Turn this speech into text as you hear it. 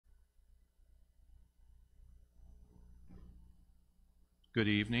Good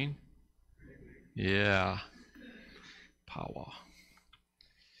evening. Yeah. Power.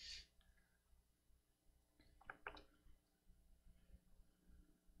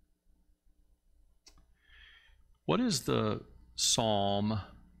 What is the psalm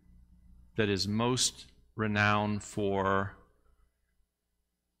that is most renowned for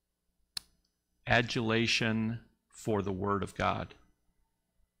adulation for the Word of God?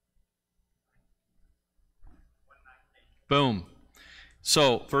 Boom.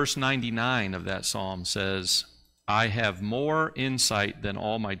 So, verse 99 of that psalm says, I have more insight than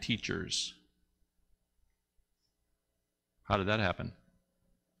all my teachers. How did that happen?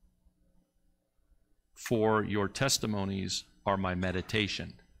 For your testimonies are my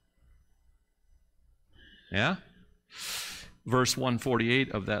meditation. Yeah? Verse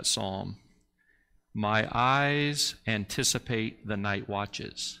 148 of that psalm, my eyes anticipate the night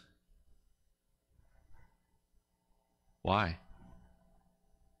watches. Why?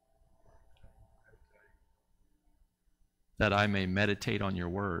 That I may meditate on your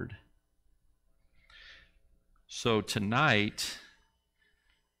word. So tonight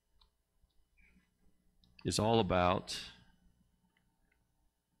is all about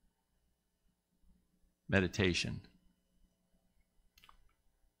meditation.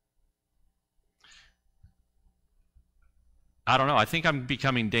 I don't know. I think I'm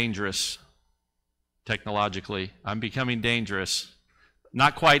becoming dangerous technologically. I'm becoming dangerous.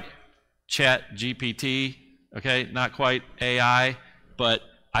 Not quite Chat GPT, okay? Not quite AI, but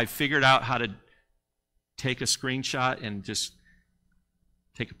I figured out how to take a screenshot and just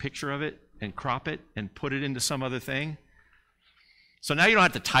take a picture of it and crop it and put it into some other thing. So now you don't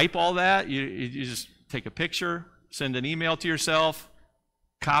have to type all that. You just take a picture, send an email to yourself,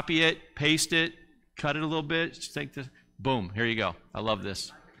 copy it, paste it, cut it a little bit, just take the, boom, here you go. I love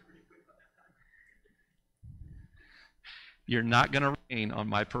this. You're not going to rain on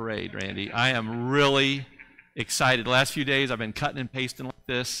my parade, Randy. I am really excited. The last few days I've been cutting and pasting like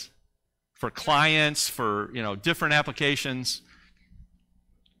this for clients, for different applications.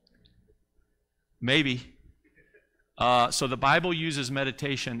 Maybe. So the Bible uses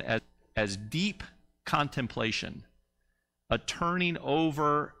meditation as deep contemplation, a turning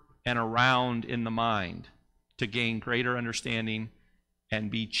over and around in the mind to gain greater understanding and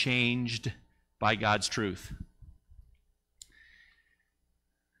be changed by God's truth.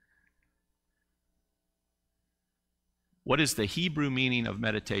 What is the Hebrew meaning of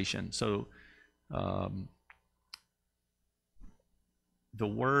meditation? So the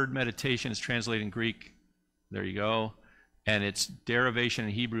word meditation is translated in Greek. There you go. And its derivation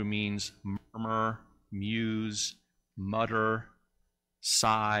in Hebrew means murmur, muse, mutter,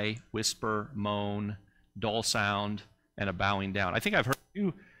 sigh, whisper, moan, dull sound, and a bowing down. I think I've heard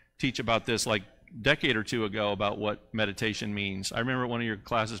you teach about this like a decade or two ago about what meditation means. I remember one of your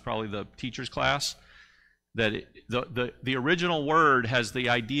classes, probably the teacher's class, that the original word has the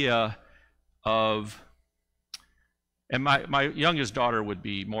idea of, and my youngest daughter would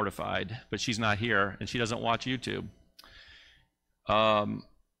be mortified, but she's not here, and she doesn't watch YouTube.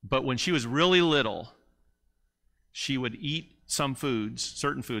 But when she was really little, she would eat some foods,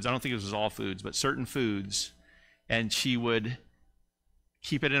 certain foods. I don't think it was all foods, but certain foods, and she would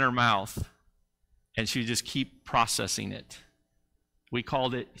keep it in her mouth, and she would just keep processing it. She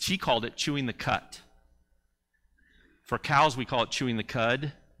called it chewing the cud. For cows, we call it chewing the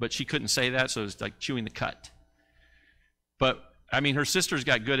cud, but she couldn't say that, so it was like chewing the cud. But, I mean, her sisters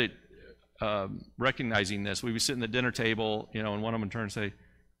got good at recognizing this. We would sit in the dinner table, and one of them would turn and say,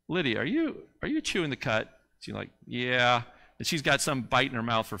 Lydia, are you chewing the cud? She's like, yeah. And she's got some bite in her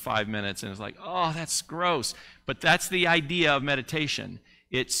mouth for 5 minutes, and it's like, oh, that's gross. But that's the idea of meditation.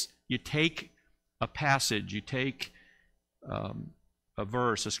 It's you take a passage, you take a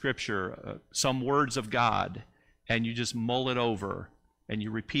verse, a scripture, some words of God, and you just mull it over, and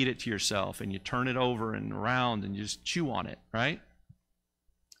you repeat it to yourself, and you turn it over and around, and you just chew on it, right?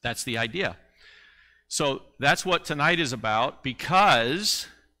 That's the idea. So that's what tonight is about, because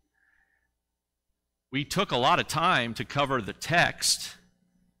we took a lot of time to cover the text,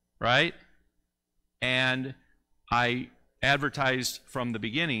 right? And I advertised from the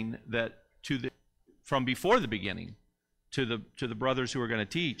beginning that from before the beginning to the brothers who are going to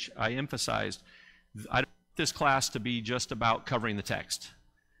teach, I emphasized I don't want this class to be just about covering the text,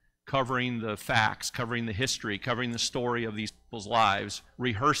 covering the facts, covering the history, covering the story of these people's lives,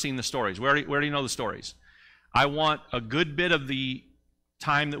 rehearsing the stories. We already know the stories. I want a good bit of the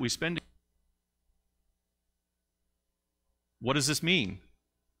time that we spend. What does this mean?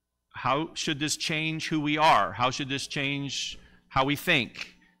 How should this change who we are? How should this change how we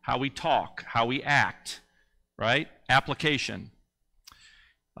think, how we talk, how we act, right? Application.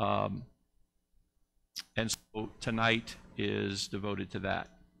 And so tonight is devoted to that.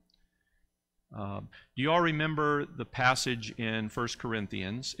 Do you all remember the passage in 1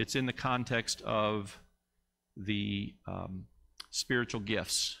 Corinthians? It's in the context of the spiritual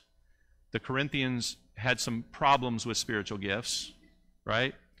gifts. The Corinthians had some problems with spiritual gifts,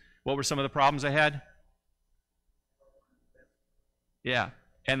 right? What were some of the problems they had? Yeah,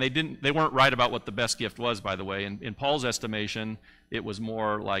 and they weren't right about what the best gift was, by the way. In Paul's estimation, it was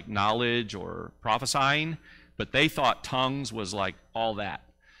more like knowledge or prophesying, but they thought tongues was like all that.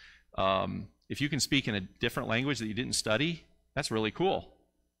 If you can speak in a different language that you didn't study, that's really cool.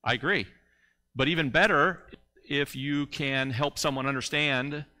 I agree. But even better, if you can help someone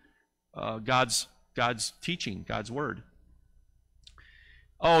understand God's teaching, God's word.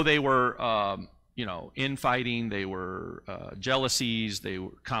 Oh, they were, infighting, they were jealousies, they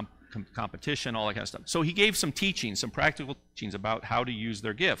were competition, all that kind of stuff. So he gave some teachings, some practical teachings about how to use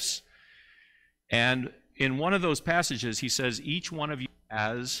their gifts. And in one of those passages, he says, each one of you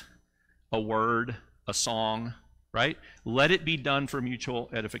has a word, a song, right? Let it be done for mutual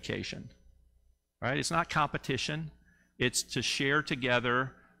edification, right? It's not competition. It's to share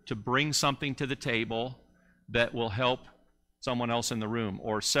together, to bring something to the table that will help someone else in the room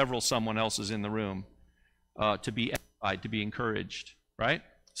or several someone else's in the room to be edified, to be encouraged, right?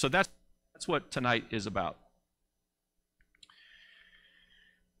 So that's what tonight is about.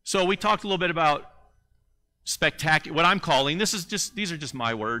 So we talked a little bit about spectacular, what I'm calling, these are just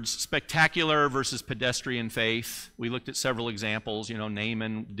my words, spectacular versus pedestrian faith. We looked at several examples,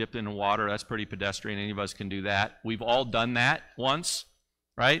 Naaman dipped in water, that's pretty pedestrian, any of us can do that. We've all done that once,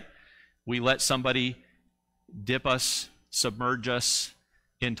 right? We let somebody dip us, submerge us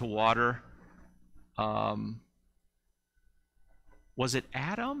into water. Was it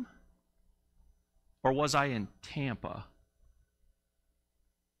Adam? Or was I in Tampa?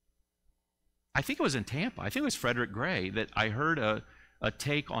 I think it was in Tampa. I think it was Frederick Gray that I heard a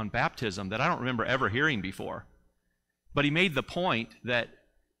take on baptism that I don't remember ever hearing before. But he made the point that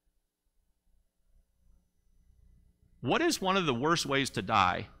what is one of the worst ways to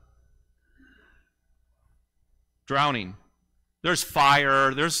die? Drowning. There's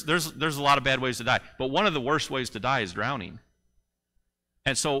fire, there's a lot of bad ways to die, but one of the worst ways to die is drowning.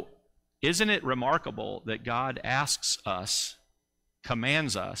 And so, isn't it remarkable that God asks us,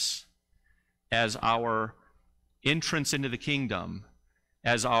 commands us, as our entrance into the kingdom,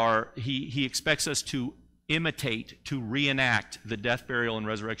 as he expects us to imitate, to reenact the death, burial, and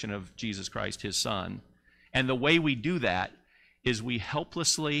resurrection of Jesus Christ, his Son. And the way we do that is we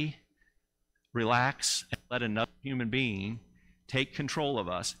helplessly relax and let another human being take control of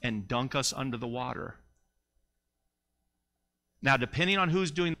us and dunk us under the water. Now, depending on who's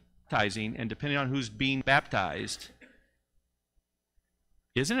doing the baptizing and depending on who's being baptized,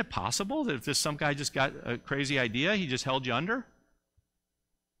 isn't it possible that if some guy just got a crazy idea, he just held you under?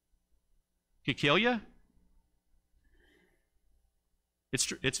 Could kill you?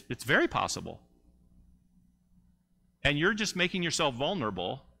 It's very possible. And you're just making yourself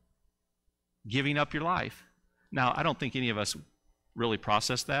vulnerable, giving up your life. Now, I don't think any of us really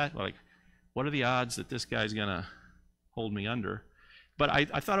process that. Like, what are the odds that this guy's going to hold me under? But I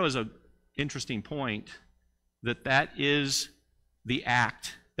thought it was an interesting point that is the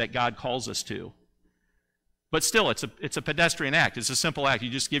act that God calls us to. But still, it's a pedestrian act. It's a simple act. You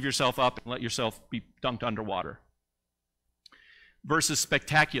just give yourself up and let yourself be dunked underwater. Versus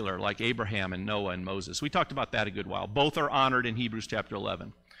spectacular, like Abraham and Noah and Moses. We talked about that a good while. Both are honored in Hebrews chapter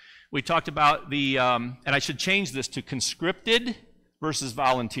 11. We talked about and I should change this to conscripted versus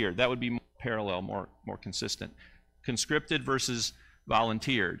volunteered. That would be more parallel, more consistent. Conscripted versus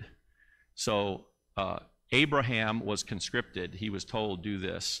volunteered. So Abraham was conscripted. He was told, do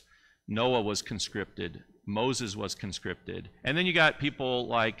this. Noah was conscripted. Moses was conscripted. And then you got people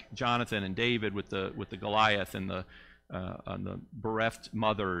like Jonathan and David with the Goliath and the bereft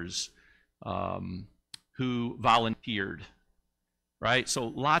mothers who volunteered. Right? So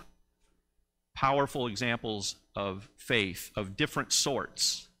lots of powerful examples of faith of different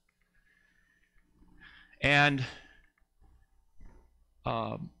sorts. And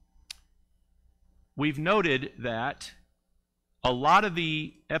we've noted that a lot of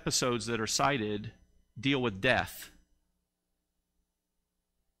the episodes that are cited deal with death.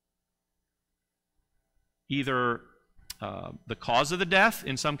 Either the cause of the death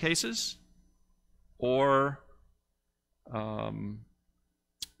in some cases, or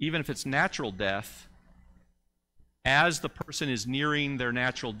even if it's natural death, as the person is nearing their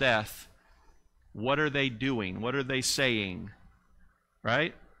natural death, what are they doing? What are they saying?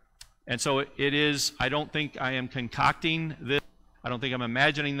 Right? And so it is, I don't think I am concocting this I don't think I'm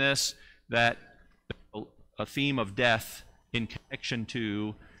imagining this, that a theme of death in connection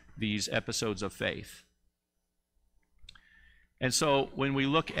to these episodes of faith. And so when we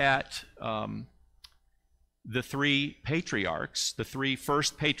look at the three patriarchs, the three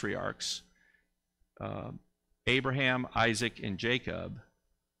first patriarchs, Abraham, Isaac, and Jacob,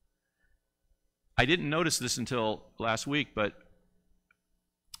 I didn't notice this until last week, but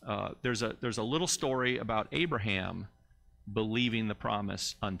there's a little story about Abraham believing the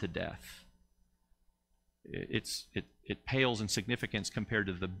promise unto death. It pales in significance compared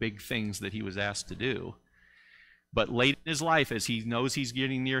to the big things that he was asked to do. But late in his life, as he knows he's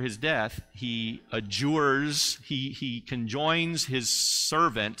getting near his death, he adjures, he conjoins his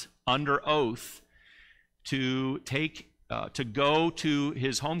servant under oath to go to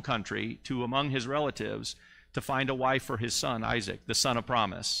his home country, to among his relatives, to find a wife for his son Isaac, the son of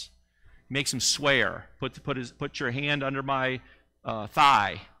promise. Makes him swear, put your hand under my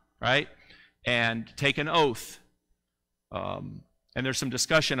thigh, right? And take an oath. And there's some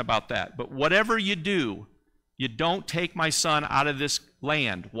discussion about that. But whatever you do, you don't take my son out of this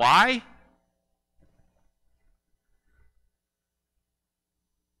land. Why?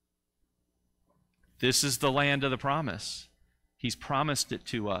 This is the land of the promise. He's promised it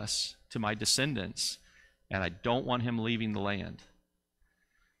to us, to my descendants, and I don't want him leaving the land.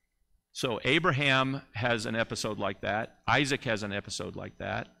 So Abraham has an episode like that. Isaac has an episode like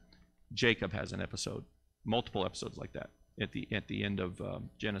that. Jacob has an episode, multiple episodes like that at the end of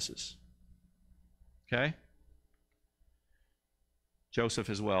Genesis. Okay? Joseph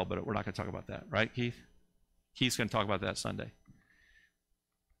as well, but we're not going to talk about that, right, Keith? Keith's going to talk about that Sunday.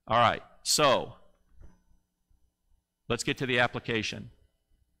 All right, so let's get to the application.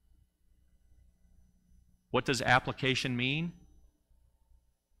 What does application mean?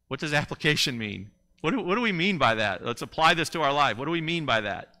 What does application mean? What do we mean by that? Let's apply this to our life. What do we mean by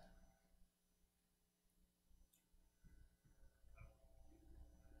that?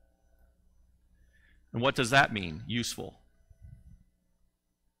 And what does that mean? Useful.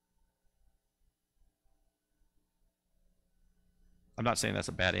 I'm not saying that's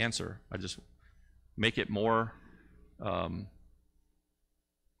a bad answer. I just make it more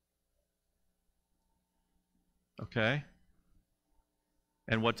okay.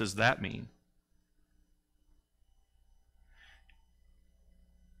 And what does that mean?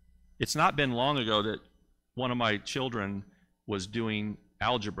 It's not been long ago that one of my children was doing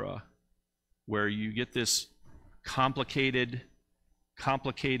algebra, where you get this complicated,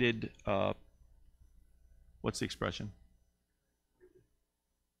 what's the expression?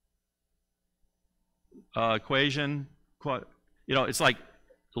 Equation, it's like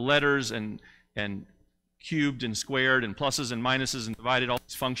letters and cubed and squared and pluses and minuses and divided. All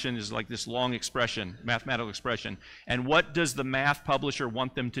this function is like this long expression, mathematical expression. And what does the math publisher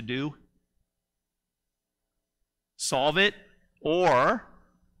want them to do? Solve it or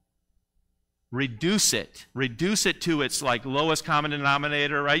reduce it. Reduce it to its like lowest common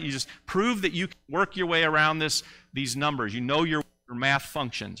denominator, right? You just prove that you can work your way around these numbers. You know your math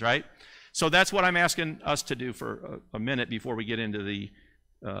functions, right? So that's what I'm asking us to do for a minute before we get into the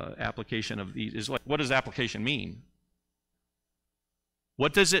application of these. Is like, what does application mean?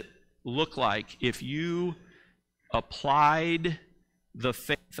 What does it look like if you applied the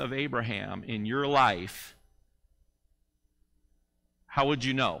faith of Abraham in your life? How would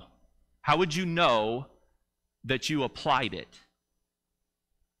you know? How would you know that you applied it?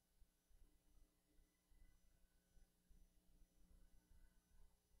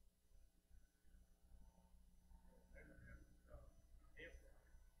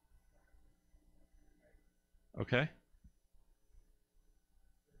 Okay.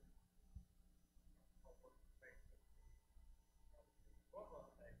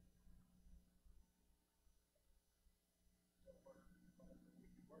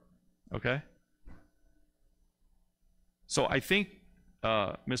 Okay. So I think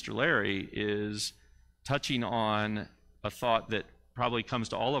Mr. Larry is touching on a thought that probably comes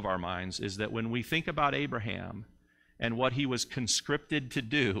to all of our minds, is that when we think about Abraham and what he was conscripted to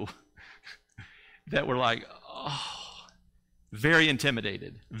do, that we're like, oh, very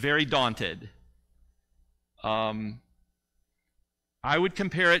intimidated, very daunted. I would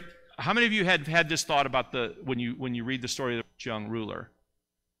compare it. How many of you had this thought about when you read the story of the rich young ruler?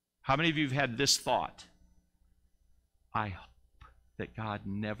 How many of you have had this thought? I hope that God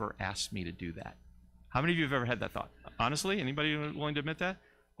never asked me to do that. How many of you have ever had that thought? Honestly, anybody willing to admit that?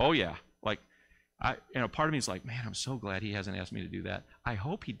 Oh yeah. Like, part of me is like, man, I'm so glad he hasn't asked me to do that. I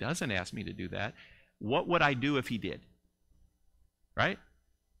hope he doesn't ask me to do that. What would I do if he did? Right?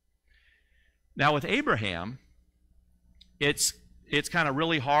 Now with Abraham, it's it's kind of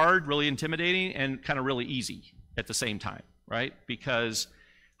really hard, really intimidating, and kind of really easy at the same time, right? Because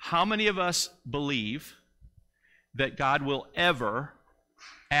how many of us believe that God will ever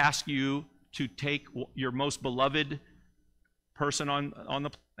ask you to take your most beloved person on the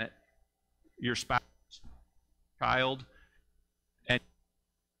planet, your spouse, child, and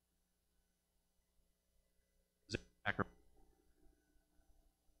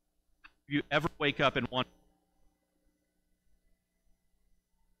you ever wake up and want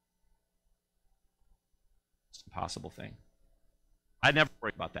it's an impossible thing? I never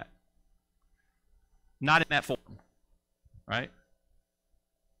worry about that. Not in that form, right?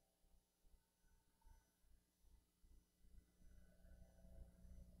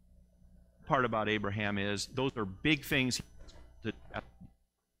 Part about Abraham is those are big things.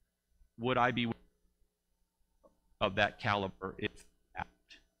 Would I be of that caliber if asked?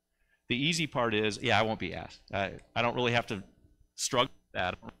 The easy part is, yeah, I won't be asked. I don't really have to struggle with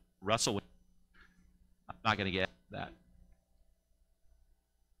that. I don't wrestle with it. I'm not going to get that.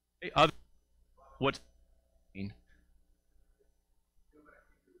 Other, what's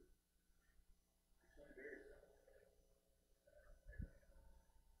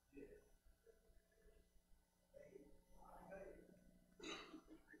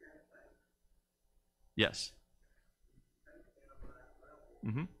yes.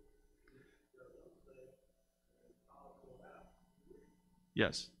 Mm-hmm.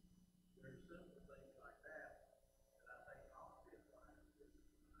 Yes.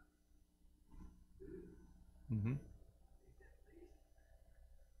 Mm-hmm.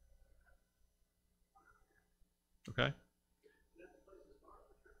 Okay.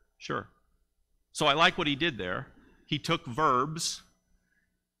 Sure. So I like what he did there. He took verbs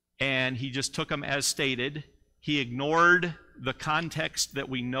and he just took them as stated. He ignored the context that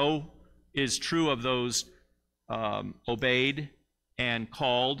we know is true of those obeyed and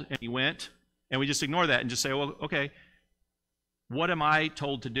called, and he went. And we just ignore that and just say, well, okay, what am I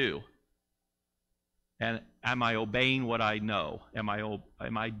told to do? And am I obeying what I know? Am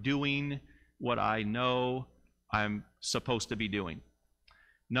I doing what I know I'm supposed to be doing?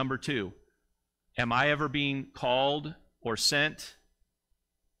 Number two, am I ever being called or sent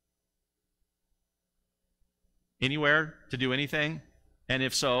anywhere to do anything? And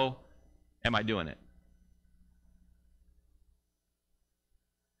if so, am I doing it?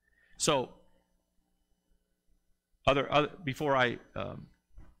 So, before I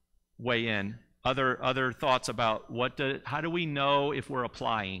weigh in, other thoughts about how do we know if we're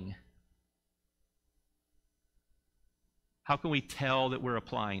applying? How can we tell that we're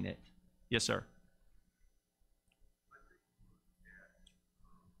applying it? Yes, sir.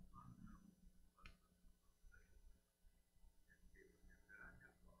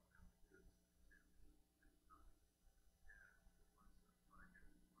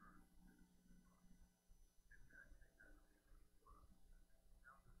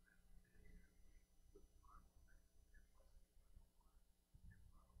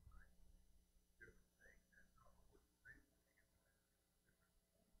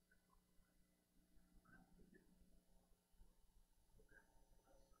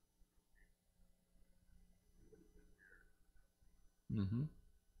 Mm-hmm.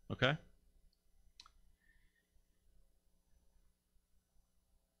 Okay.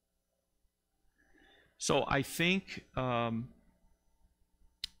 So I think how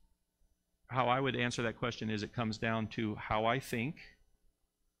I would answer that question is it comes down to how I think,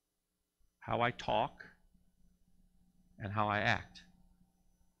 how I talk, and how I act.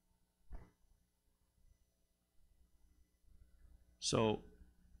 So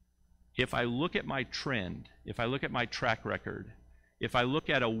if I look at my trend, if I look at my track record, if I look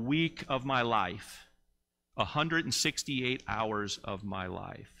at a week of my life, 168 hours of my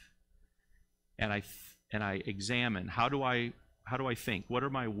life, and I examine how do I think? What are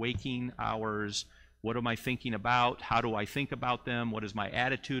my waking hours? What am I thinking about? How do I think about them? What is my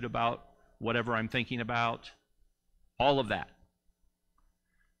attitude about whatever I'm thinking about? All of that.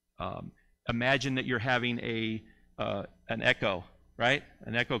 Imagine that you're having an echo, right?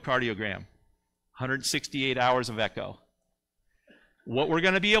 An echocardiogram. 168 hours of echo. What we're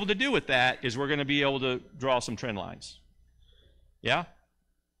going to be able to do with that is we're going to be able to draw some trend lines. Yeah?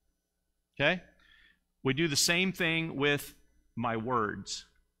 Okay? We do the same thing with my words.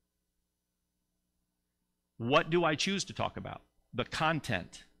 What do I choose to talk about? The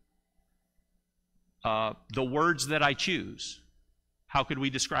content. The words that I choose. How could we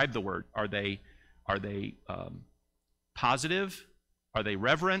describe the word? Are they positive? Are they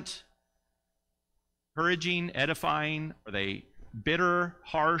reverent? Encouraging, edifying? Are they bitter,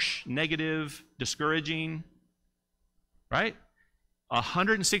 harsh, negative, discouraging? Right?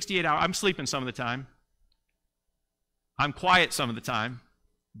 168 hours. I'm sleeping some of the time. I'm quiet some of the time,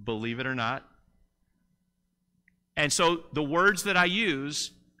 believe it or not. And so the words that I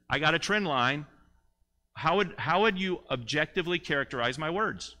use, I got a trend line. How would you objectively characterize my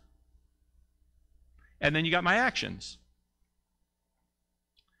words? And then you got my actions.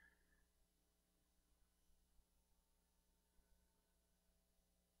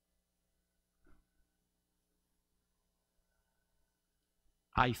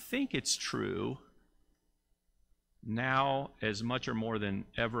 I think it's true now as much or more than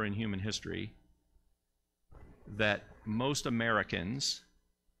ever in human history that most Americans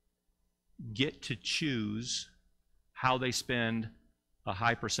get to choose how they spend a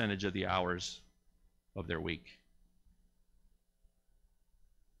high percentage of the hours of their week.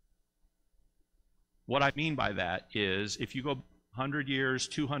 What I mean by that is if you go 100 years,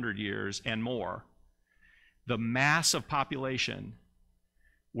 200 years, and more, the mass of population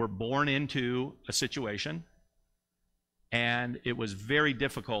were born into a situation, and it was very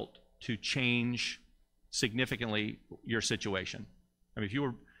difficult to change significantly your situation. I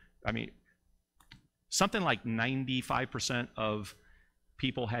mean, something like 95% of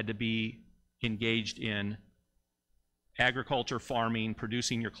people had to be engaged in agriculture, farming,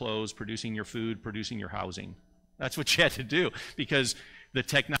 producing your clothes, producing your food, producing your housing. That's what you had to do because the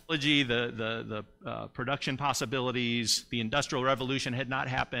technology, the production possibilities, the Industrial Revolution had not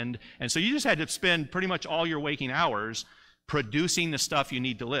happened. And so you just had to spend pretty much all your waking hours producing the stuff you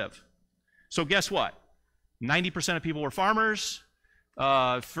need to live. So guess what? 90% of people were farmers.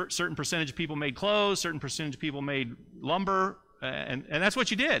 Certain percentage of people made clothes. Certain percentage of people made lumber. And that's what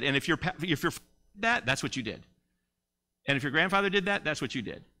you did. And if you're that's what you did. And if your grandfather did that, that's what you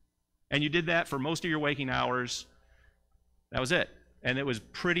did. And you did that for most of your waking hours. That was it. And it was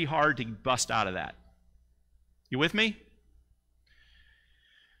pretty hard to bust out of that. You with me?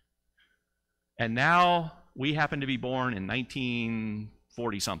 And now we happen to be born in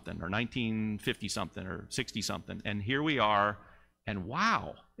 1940-something or 1950-something or 60-something. And here we are, and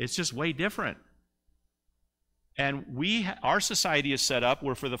wow, it's just way different. And our society is set up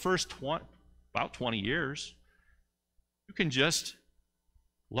where for the first about 20 years, you can just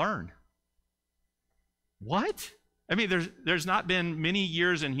learn. What? I mean, there's not been many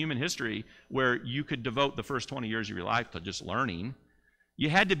years in human history where you could devote the first 20 years of your life to just learning. You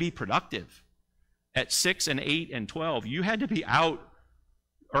had to be productive. At 6 and 8 and 12, you had to be out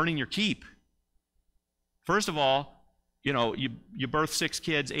earning your keep. First of all, you birth 6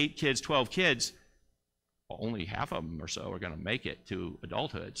 kids, 8 kids, 12 kids. Well, only half of them or so are going to make it to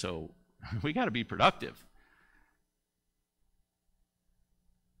adulthood. So we got to be productive.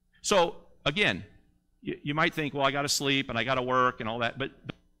 So again, you might think, well, I got to sleep and I got to work and all that, but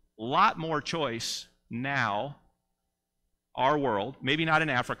a lot more choice now, our world, maybe not in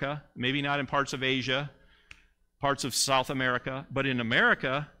Africa, maybe not in parts of Asia, parts of South America, but in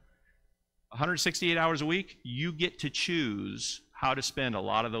America, 168 hours a week, you get to choose how to spend a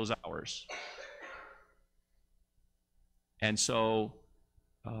lot of those hours. And so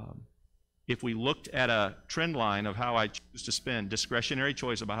if we looked at a trend line of how I choose to spend, discretionary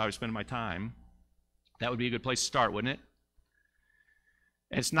choice about how I spend my time, that would be a good place to start, wouldn't it?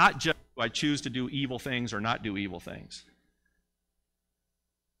 And it's not just do I choose to do evil things or not do evil things.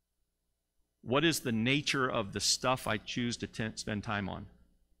 What is the nature of the stuff I choose to spend time on?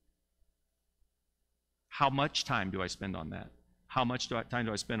 How much time do I spend on that? How much time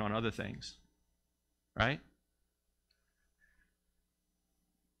do I spend on other things? Right?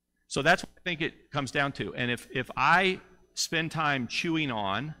 So that's what I think it comes down to. And if I spend time chewing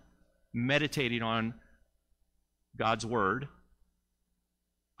on, meditating on God's Word,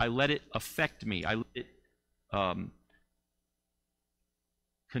 I let it affect me. I let it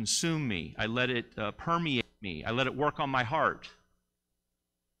consume me. I let it permeate me. I let it work on my heart.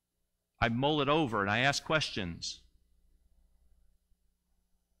 I mull it over and I ask questions.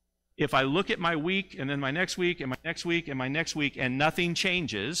 If I look at my week and then my next week and my next week and my next week and nothing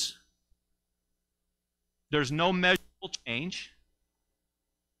changes, there's no measurable change,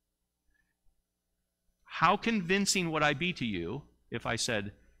 how convincing would I be to you if I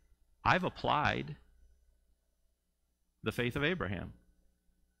said, I've applied the faith of Abraham.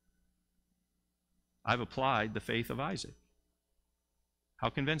 I've applied the faith of Isaac. How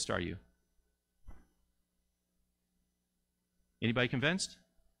convinced are you? Anybody convinced?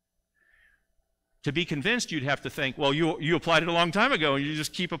 To be convinced, you'd have to think, well, you applied it a long time ago and you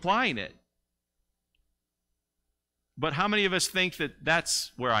just keep applying it. But how many of us think that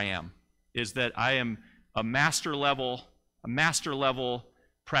that's where I am? Is that I am a master level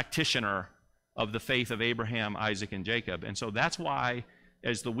practitioner of the faith of Abraham, Isaac, and Jacob. And so that's why,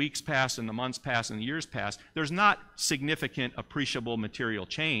 as the weeks pass and the months pass and the years pass, there's not significant, appreciable material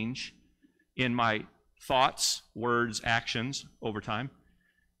change in my thoughts, words, actions over time,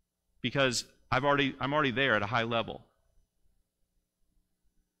 because I'm already there at a high level.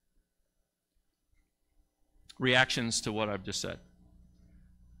 Reactions to what I've just said.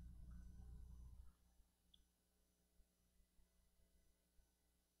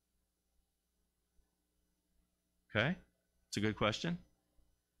 Okay, it's a good question.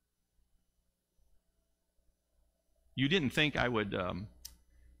 You didn't think I would,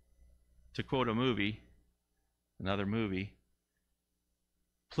 to quote a movie, another movie,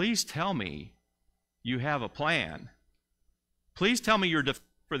 please tell me you have a plan. Please tell me your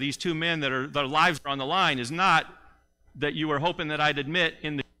for these two men that their lives are on the line is not that you were hoping that I'd admit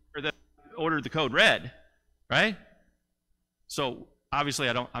or that ordered the code red, right? So obviously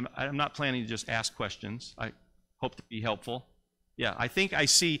I'm not planning to just ask questions. I hope to be helpful. Yeah, I think I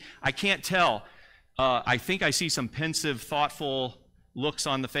can't tell. I think I see some pensive, thoughtful looks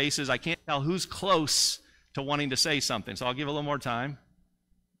on the faces. I can't tell who's close to wanting to say something, so I'll give a little more time.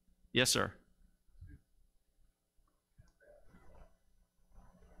 Yes, sir.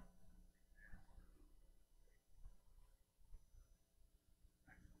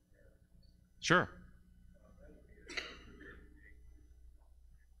 Sure.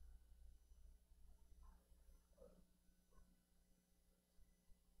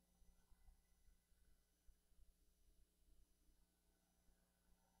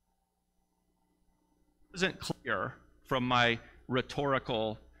 It wasn't clear from my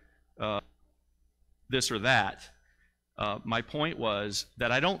rhetorical this or that. My point was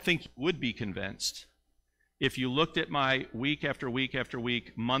that I don't think you would be convinced if you looked at my week after week after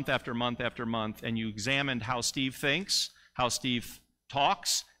week, month after month after month, and you examined how Steve thinks, how Steve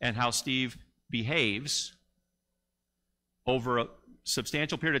talks, and how Steve behaves over a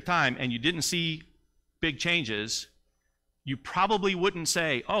substantial period of time, and you didn't see big changes, you probably wouldn't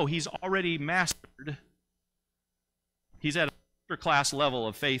say, oh, he's already mastered. He's at a master-class level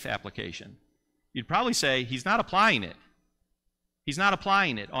of faith application. You'd probably say he's not applying it. He's not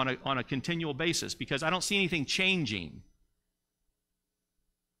applying it on a continual basis because I don't see anything changing.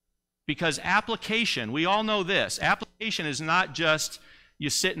 Because application, we all know this, application is not just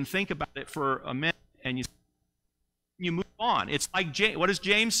you sit and think about it for a minute and you move on. It's like, what does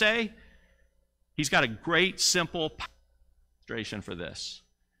James say? He's got a great, simple illustration for this.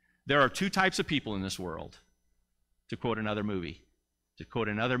 There are two types of people in this world, to quote another movie.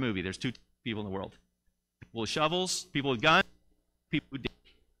 There's two people in the world. People with shovels, people with guns, people who dig.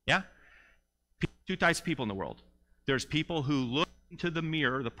 Yeah? Two types of people in the world. There's people who look into the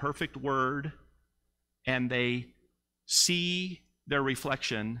mirror, the perfect word, and they see their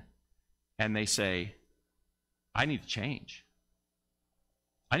reflection and they say, I need to change.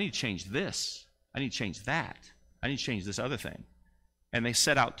 I need to change this. I need to change that. I need to change this other thing. And they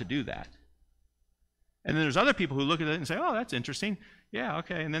set out to do that. And then there's other people who look at it and say, oh, that's interesting. Yeah,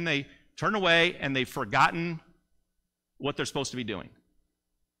 okay. And then they turn away and they've forgotten what they're supposed to be doing.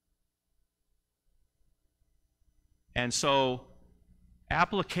 And so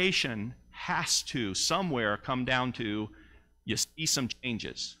application has to somewhere come down to you see some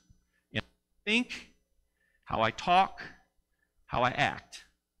changes in how I think, how I talk, how I act.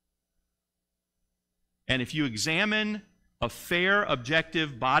 And if you examine a fair,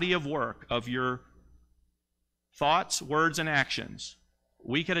 objective body of work of your thoughts, words, and actions,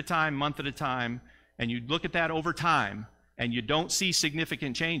 week at a time, month at a time, and you look at that over time, and you don't see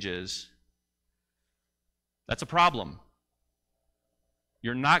significant changes, that's a problem.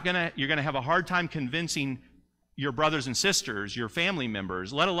 You're gonna have a hard time convincing your brothers and sisters, your family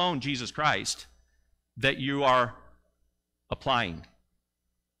members, let alone Jesus Christ, that you are applying.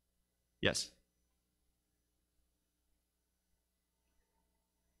 Yes?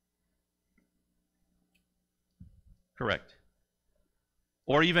 Correct.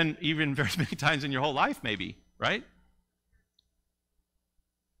 Or even very many times in your whole life, maybe, right?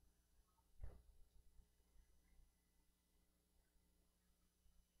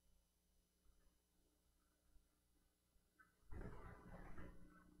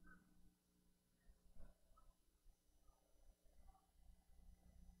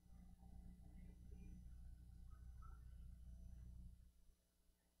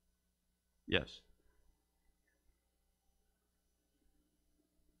 Yes.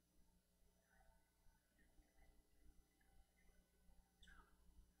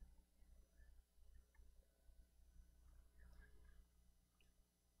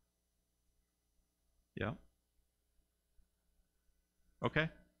 Yeah. Okay.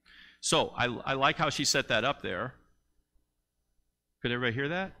 So I like how she set that up there. Could everybody hear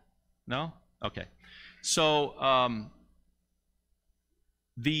that? No? Okay. So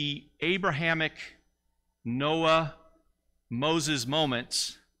the Abrahamic, Noah, Moses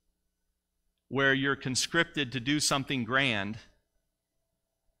moments where you're conscripted to do something grand,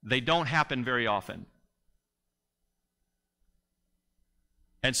 they don't happen very often.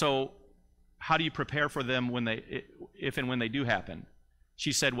 And so how do you prepare for them when if and when they do happen?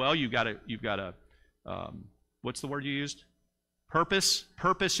 She said, well, you've got a what's the word you used? Purpose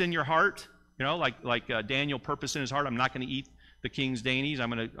in your heart. You know, like Daniel purpose in his heart. I'm not going to eat the king's dainties. I'm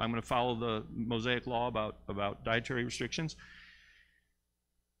going to follow the Mosaic law about dietary restrictions.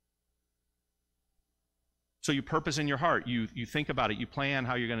 So you purpose in your heart. You think about it. You plan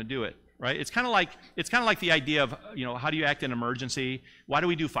how you're going to do it. Right? It's kind of like the idea of, you know, how do you act in emergency? Why do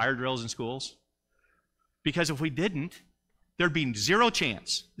we do fire drills in schools? Because if we didn't, there'd be zero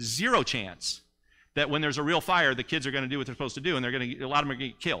chance that when there's a real fire, the kids are going to do what they're supposed to do, and a lot of them are going to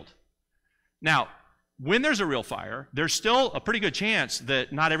get killed. Now, when there's a real fire, there's still a pretty good chance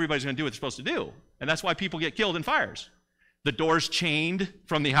that not everybody's going to do what they're supposed to do, and that's why people get killed in fires. The door's chained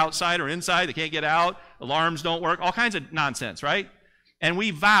from the outside or inside, they can't get out, alarms don't work, all kinds of nonsense, right? And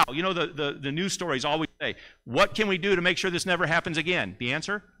we vow, you know, the news stories always say, what can we do to make sure this never happens again? The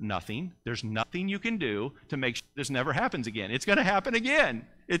answer, nothing. There's nothing you can do to make sure this never happens again. It's going to happen again.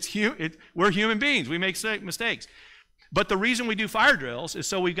 We're human beings. We make mistakes. But the reason we do fire drills is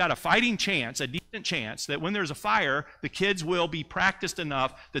so we've got a fighting chance, a decent chance, that when there's a fire, the kids will be practiced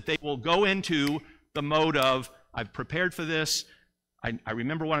enough that they will go into the mode of, I've prepared for this, I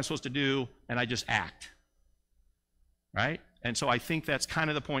remember what I'm supposed to do, and I just act. Right? And so I think that's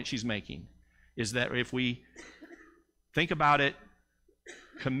kind of the point she's making, is that if we think about it,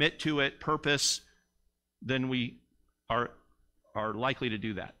 commit to it, purpose, then we are likely to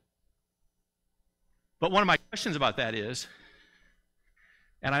do that. But one of my questions about that is,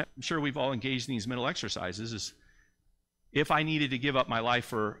 and I'm sure we've all engaged in these mental exercises, is if I needed to give up my life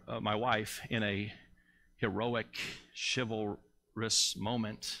for my wife in a heroic, chivalrous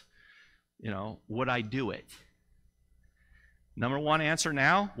moment, you know, would I do it? Number one answer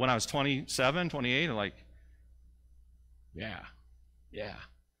now, when I was 27, 28, I'm like, yeah,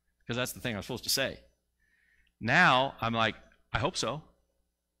 because that's the thing I'm supposed to say. Now, I'm like, I hope so.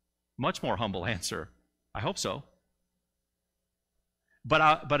 Much more humble answer, I hope so.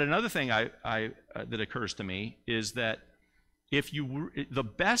 But another thing that occurs to me is that the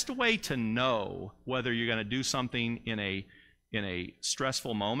best way to know whether you're going to do something in a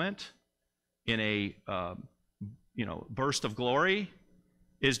stressful moment, in a burst of glory,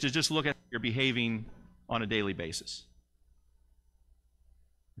 is to just look at how you're behaving on a daily basis.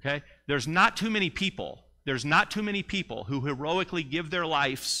 Okay? There's not too many people who heroically give their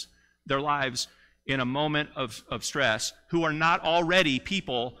lives in a moment of stress who are not already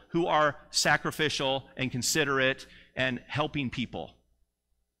people who are sacrificial and considerate and helping people.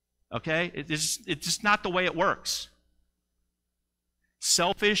 Okay? It's just not the way it works.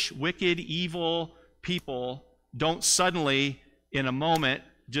 Selfish, wicked, evil people don't suddenly, in a moment,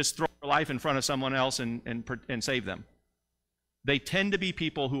 just throw their life in front of someone else and save them. They tend to be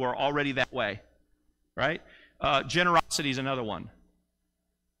people who are already that way, right? Generosity is another one.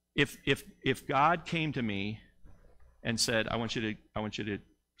 If God came to me and said, I want you to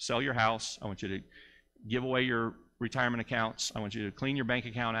sell your house, I want you to give away your retirement accounts, I want you to clean your bank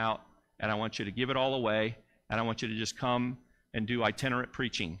account out, and I want you to give it all away, and I want you to just come and do itinerant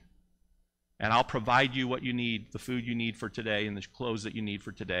preaching. And I'll provide you what you need, the food you need for today and the clothes that you need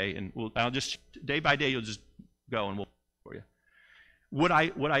for today. And I'll just, day by day, you'll just go and we'll for you. Would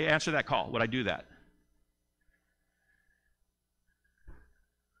I answer that call? Would I do that?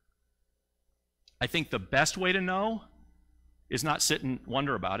 I think the best way to know is not sit and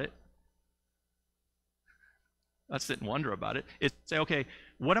wonder about it. Not sit and wonder about it. It's say, okay,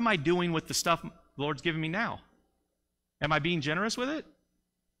 what am I doing with the stuff the Lord's giving me now? Am I being generous with it?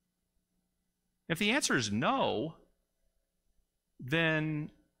 If the answer is no, then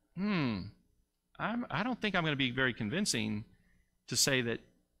I don't think I'm going to be very convincing to say that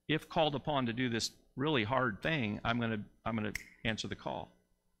if called upon to do this really hard thing, I'm going to answer the call.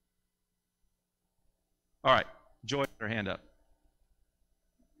 All right, Joy, her hand up.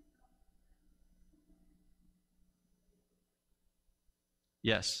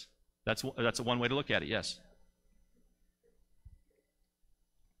 Yes, that's a one way to look at it. Yes.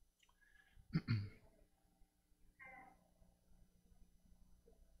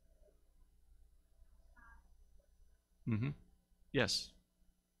 Yes,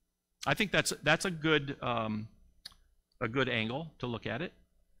 I think that's a good angle to look at it.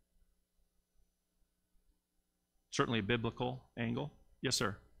 certainly a biblical angle. Yes,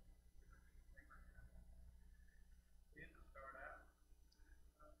 sir.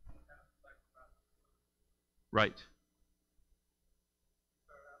 Right.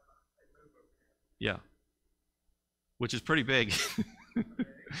 Yeah. Which is pretty big. It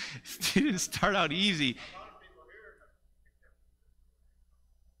didn't start out easy.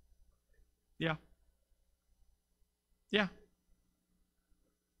 Yeah. Yeah.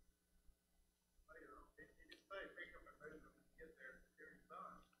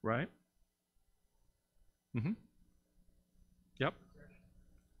 Right. Mm-hmm. Yep.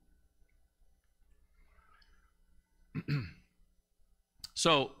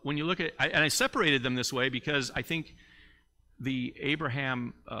 So when you look at, and I separated them this way because I think the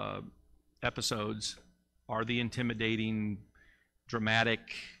Abraham episodes are the intimidating, dramatic,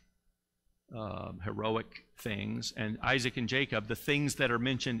 heroic things, and Isaac and Jacob, the things that are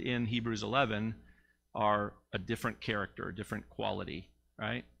mentioned in Hebrews 11, are a different character, a different quality,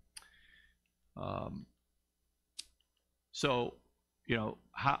 right? So, you know,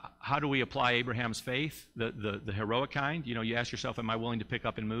 how do we apply Abraham's faith, the heroic kind? You know, you ask yourself, am I willing to pick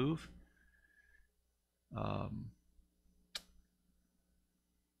up and move?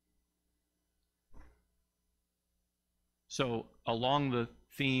 So along the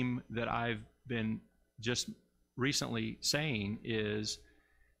theme that I've been just recently saying is,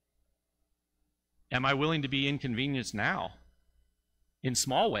 am I willing to be inconvenienced now in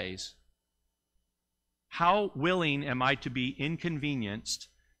small ways? How willing am I to be inconvenienced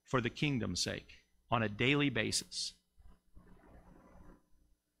for the kingdom's sake on a daily basis?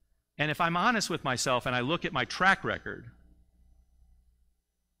 And if I'm honest with myself and I look at my track record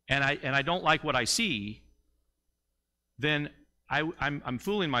and I don't like what I see, then I'm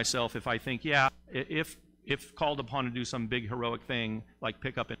fooling myself if I think, yeah, if called upon to do some big heroic thing like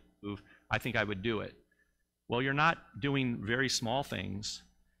pick up and move, I think I would do it. Well, you're not doing very small things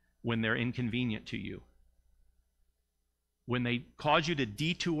when they're inconvenient to you. When they cause you to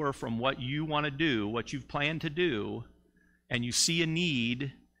detour from what you want to do, what you've planned to do, and you see a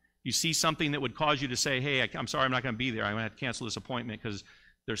need, you see something that would cause you to say, hey, I'm sorry, I'm not going to be there. I'm going to have to cancel this appointment because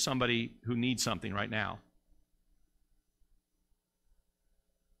there's somebody who needs something right now.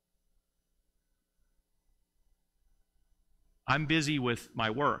 I'm busy with my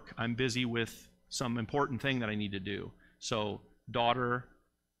work. I'm busy with some important thing that I need to do. So daughter,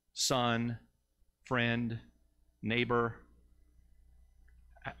 son, friend, neighbor,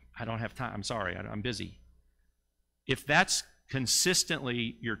 I don't have time. I'm sorry, I'm busy. If that's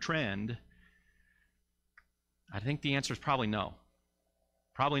consistently your trend, I think the answer is probably no.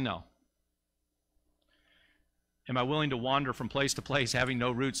 Probably no. Am I willing to wander from place to place having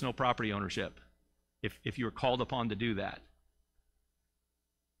no roots, no property ownership, if you were called upon to do that?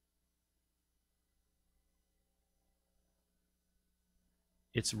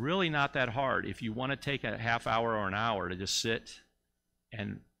 It's really not that hard. If you want to take a half hour or an hour to just sit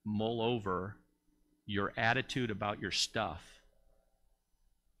and mull over your attitude about your stuff,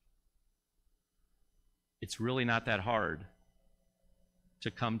 it's really not that hard to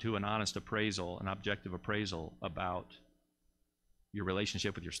come to an honest appraisal, an objective appraisal about your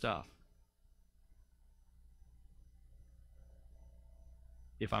relationship with your stuff.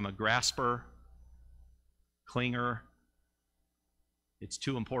 If I'm a grasper, clinger, it's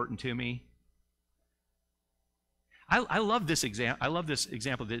too important to me. I love this example. I love this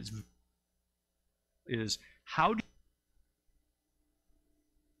example that is how do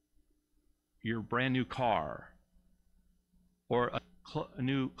your brand new car or a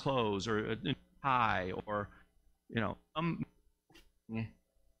new clothes or a new tie or, you know, some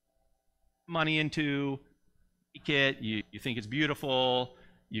money into it, you think it's beautiful,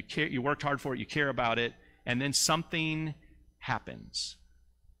 you care, you worked hard for it, you care about it, and then something happens.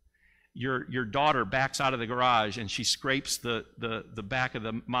 Your daughter backs out of the garage and she scrapes the back of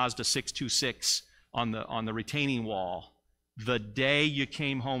the Mazda 626 on the retaining wall the day you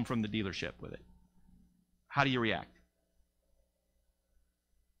came home from the dealership with it. How do you react?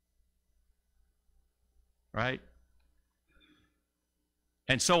 Right?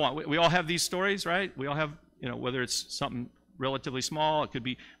 And so on. We all have these stories, right? We all have, you know, whether it's something relatively small, it could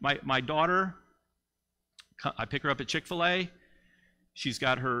be my daughter, I pick her up at Chick-fil-A. She's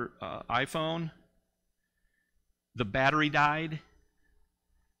got her iPhone. The battery died.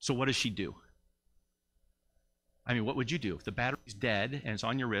 So what does she do? I mean, what would you do? If the battery's dead and it's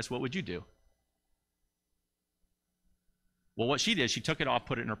on your wrist, what would you do? Well, what she did, she took it off,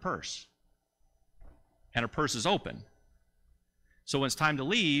 put it in her purse. And her purse is open. So when it's time to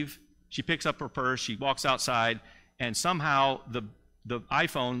leave, she picks up her purse, she walks outside, and somehow the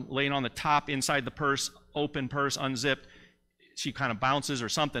iPhone laying on the top inside the purse, open purse, unzipped. She kind of bounces or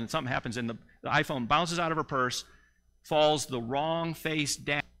something. Something happens, and the iPhone bounces out of her purse, falls the wrong face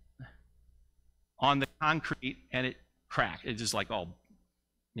down on the concrete, and it cracked. It's just like all,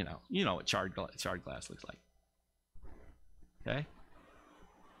 you know what charred glass looks like. Okay?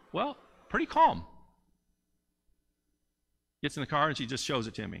 Well, pretty calm. Gets in the car and she just shows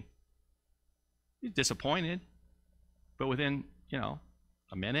it to me. She's disappointed, but within,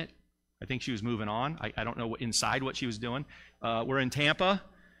 a minute, I think she was moving on. I don't know inside what she was doing. We're in Tampa,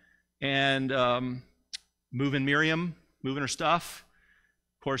 and moving her stuff.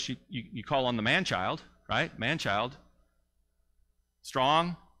 Of course, you call on the man-child, right? Man-child,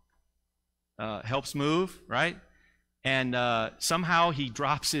 strong, helps move, right? And somehow he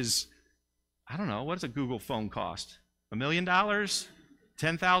drops his, I don't know, what does a Google phone cost? $1 million?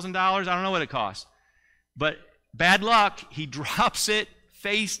 $10,000? I don't know what it costs. But bad luck, he drops it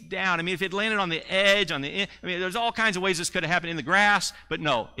face down. I mean, if it landed on the edge, there's all kinds of ways this could have happened in the grass, but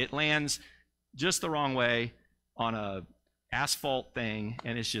no, it lands just the wrong way on a asphalt thing,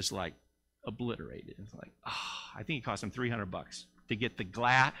 and it's just like obliterated. It's like, I think it cost him $300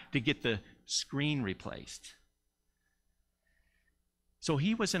 to get the screen replaced. So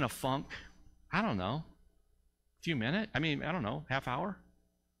he was in a funk, I don't know, a few minutes, half hour.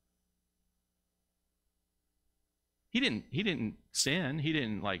 He didn't sin. He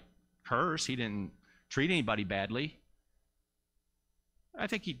didn't curse. He didn't treat anybody badly. I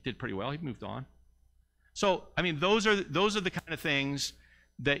think he did pretty well. He moved on. So, those are the kind of things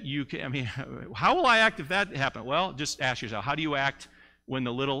that you can, how will I act if that happened? Well, just ask yourself, how do you act when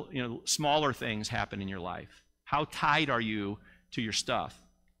the little, smaller things happen in your life? How tied are you to your stuff?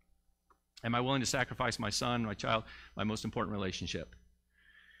 Am I willing to sacrifice my son, my child, my most important relationship?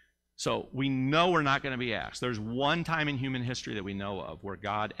 So we know we're not going to be asked. There's one time in human history that we know of where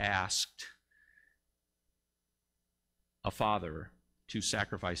God asked a father to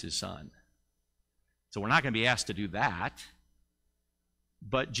sacrifice his son. So we're not going to be asked to do that.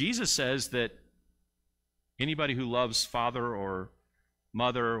 But Jesus says that anybody who loves father or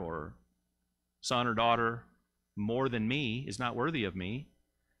mother or son or daughter more than me is not worthy of me.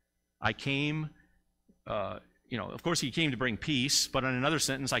 I came, of course he came to bring peace, but in another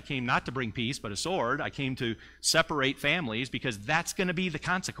sentence, I came not to bring peace, but a sword. I came to separate families because that's going to be the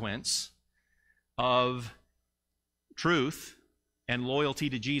consequence of truth and loyalty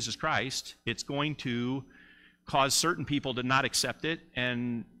to Jesus Christ. It's going to cause certain people to not accept it,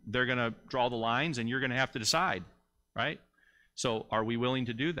 and they're going to draw the lines, and you're going to have to decide, right? So are we willing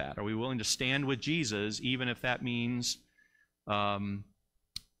to do that? Are we willing to stand with Jesus, even if that means,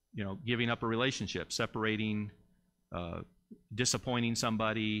 giving up a relationship, separating, disappointing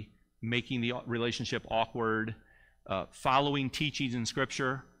somebody, making the relationship awkward, following teachings in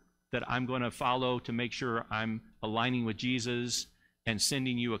Scripture that I'm going to follow to make sure I'm aligning with Jesus and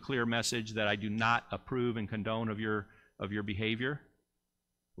sending you a clear message that I do not approve and condone of your behavior?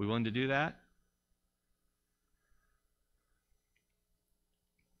 Are we willing to do that?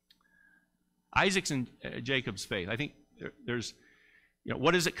 Isaac's and Jacob's faith. I think there's,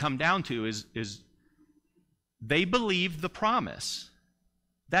 what does it come down to is they believed the promise.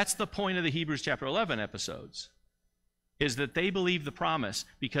 That's the point of the Hebrews chapter 11 episodes, is that they believed the promise,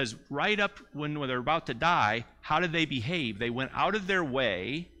 because right up when they're about to die, how did they behave? They went out of their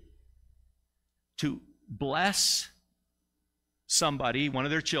way to bless somebody, one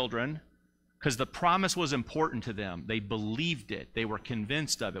of their children, because the promise was important to them. They believed it. They were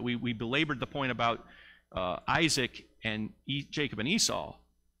convinced of it. We belabored the point about Isaac and Jacob and Esau,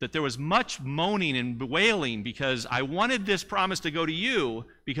 that there was much moaning and bewailing because I wanted this promise to go to you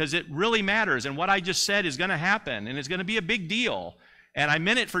because it really matters, and what I just said is going to happen, and it's going to be a big deal, and I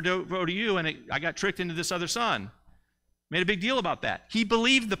meant it to go to you, and I got tricked into this other son. Made a big deal about that. He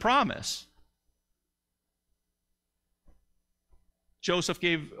believed the promise. Joseph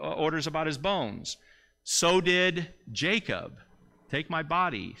gave orders about his bones. So did Jacob. Take my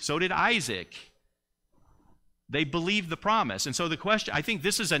body. So did Isaac. They believed the promise. And so the question, I think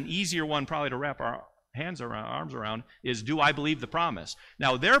this is an easier one probably to wrap our arms around, is, do I believe the promise?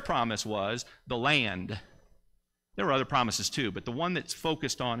 Now, their promise was the land. There were other promises too, but the one that's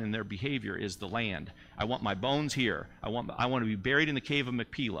focused on in their behavior is the land. I want my bones here. I want to be buried in the cave of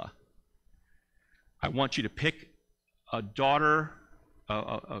Machpelah. I want you to pick a daughter,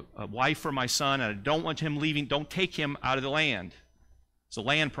 a wife for my son, and I don't want him leaving. Don't take him out of the land. It's a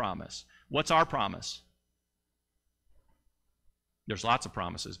land promise. What's our promise? There's lots of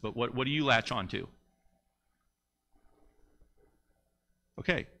promises, but what do you latch on to?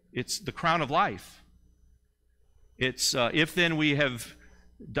 Okay, it's the crown of life. It's if then we have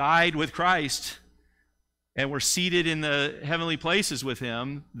died with Christ and we're seated in the heavenly places with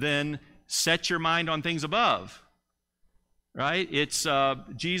him, then set your mind on things above. Right? It's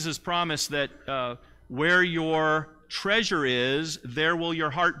Jesus' promise that where your treasure is, there will your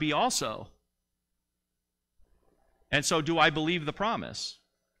heart be also. And so do I believe the promise?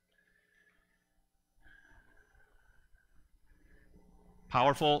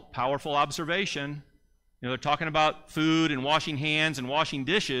 Powerful observation. You know, they're talking about food and washing hands and washing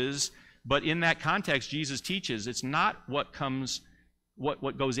dishes, but in that context, Jesus teaches it's not what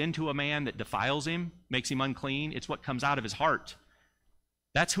goes into a man that defiles him, makes him unclean. It's what comes out of his heart.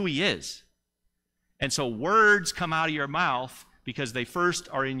 That's who he is. And so words come out of your mouth because they first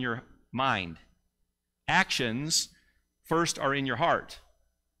are in your mind. Actions first are in your heart.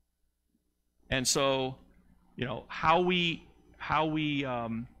 And so, you know, how we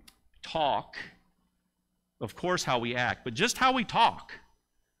talk, of course how we act, but just how we talk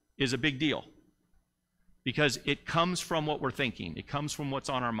is a big deal because it comes from what we're thinking. It comes from what's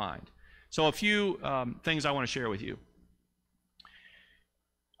on our mind. So a few things I want to share with you.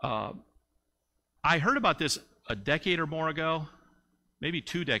 I heard about this a decade or more ago, maybe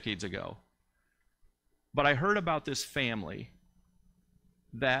 2 decades ago, but I heard about this family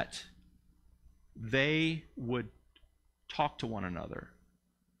that they would talk to one another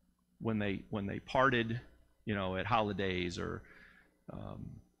when they parted, you know, at holidays or,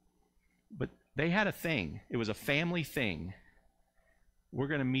 but they had a thing. It was a family thing. We're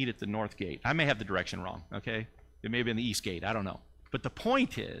going to meet at the north gate. I may have the direction wrong, okay? It may have been the east gate. I don't know. But the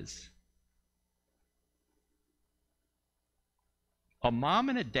point is, a mom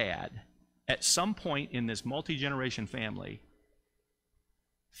and a dad at some point in this multi-generation family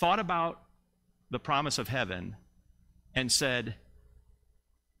thought about the promise of heaven and said,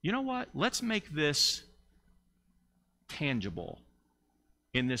 you know what? Let's make this tangible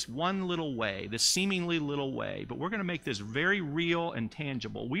in this one little way, this seemingly little way, but we're going to make this very real and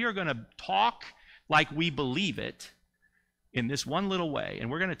tangible. We are going to talk like we believe it in this one little way,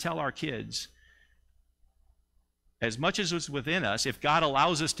 and we're going to tell our kids, as much as is within us, if God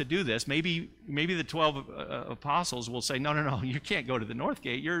allows us to do this, maybe the 12 apostles will say, no, you can't go to the north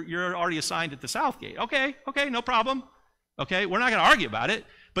gate. You're already assigned at the south gate. Okay, no problem. Okay, we're not going to argue about it.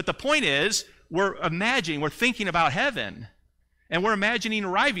 But the point is, we're thinking about heaven, and we're imagining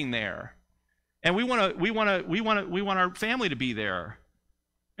arriving there, and we want our family to be there,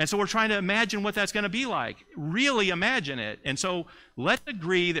 and so we're trying to imagine what that's going to be like. Really imagine it. And so let's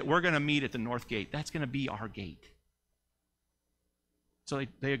agree that we're going to meet at the north gate. That's going to be our gate. So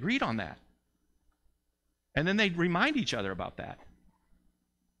they agreed on that. And then they'd remind each other about that.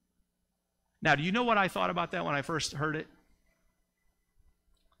 Now, do you know what I thought about that when I first heard it?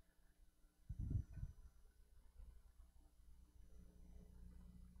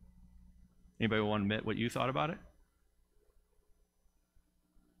 Anybody want to admit what you thought about it?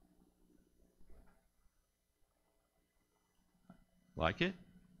 Like it?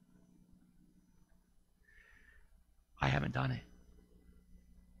 I haven't done it.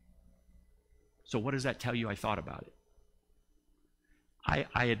 So what does that tell you I thought about it?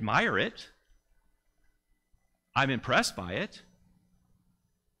 I admire it. I'm impressed by it.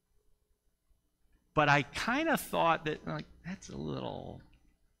 But I kind of thought that, like, it's a little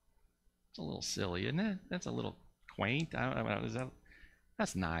silly, isn't it? That's a little quaint. I don't know.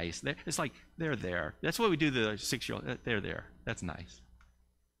 That's nice. It's like they're there. That's what we do to the 6-year-old. They're there. That's nice.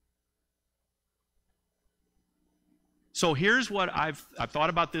 So here's what I've thought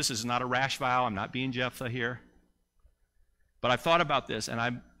about this. This is not a rash vow. I'm not being Jephthah here. But I've thought about this, and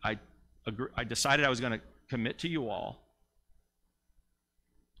I decided I was going to commit to you all.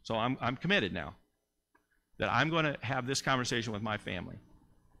 So I'm committed now that I'm going to have this conversation with my family.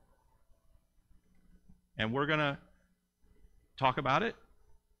 And we're going to talk about it,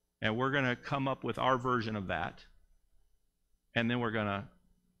 and we're going to come up with our version of that, and then we're going to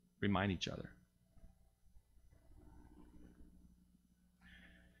remind each other.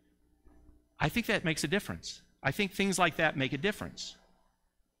 I think that makes a difference. I think things like that make a difference.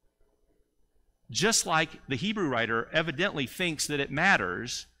 Just like the Hebrew writer evidently thinks that it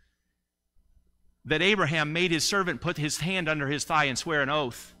matters that Abraham made his servant put his hand under his thigh and swear an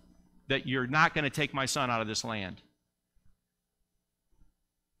oath that you're not going to take my son out of this land.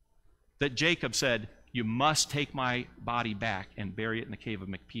 That Jacob said, you must take my body back and bury it in the cave of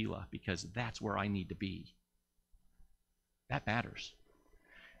Machpelah because that's where I need to be. That matters.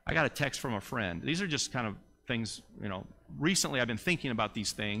 I got a text from a friend. These are just kind of things, recently I've been thinking about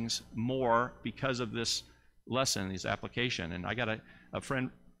these things more because of this lesson, this application. And I got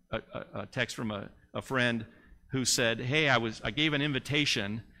a text from a friend who said, hey, I gave an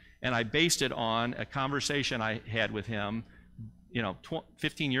invitation, and I based it on a conversation I had with him,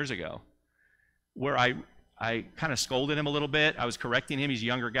 15 years ago, where I kind of scolded him a little bit. I was correcting him. He's a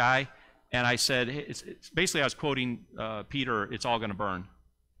younger guy. And I said, basically I was quoting Peter, it's all going to burn.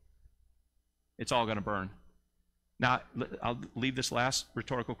 It's all going to burn. Now, I'll leave this last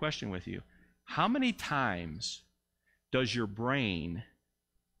rhetorical question with you. How many times does your brain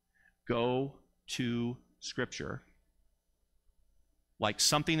go to Scripture, like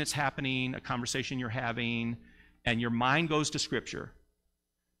something that's happening, a conversation you're having, and your mind goes to Scripture,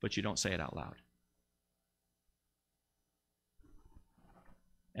 but you don't say it out loud?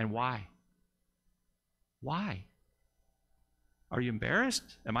 And why? Why? Are you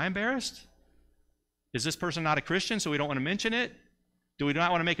embarrassed? Am I embarrassed? Is this person not a Christian, so we don't want to mention it? Do we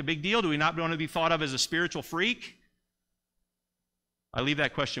not want to make a big deal? Do we not want to be thought of as a spiritual freak? I leave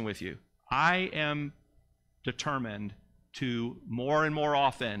that question with you. I am determined to, more and more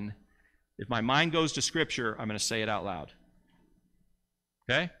often, if my mind goes to Scripture, I'm going to say it out loud.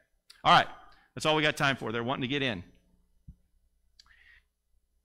 Okay? All right. That's all we got time for. They're wanting to get in.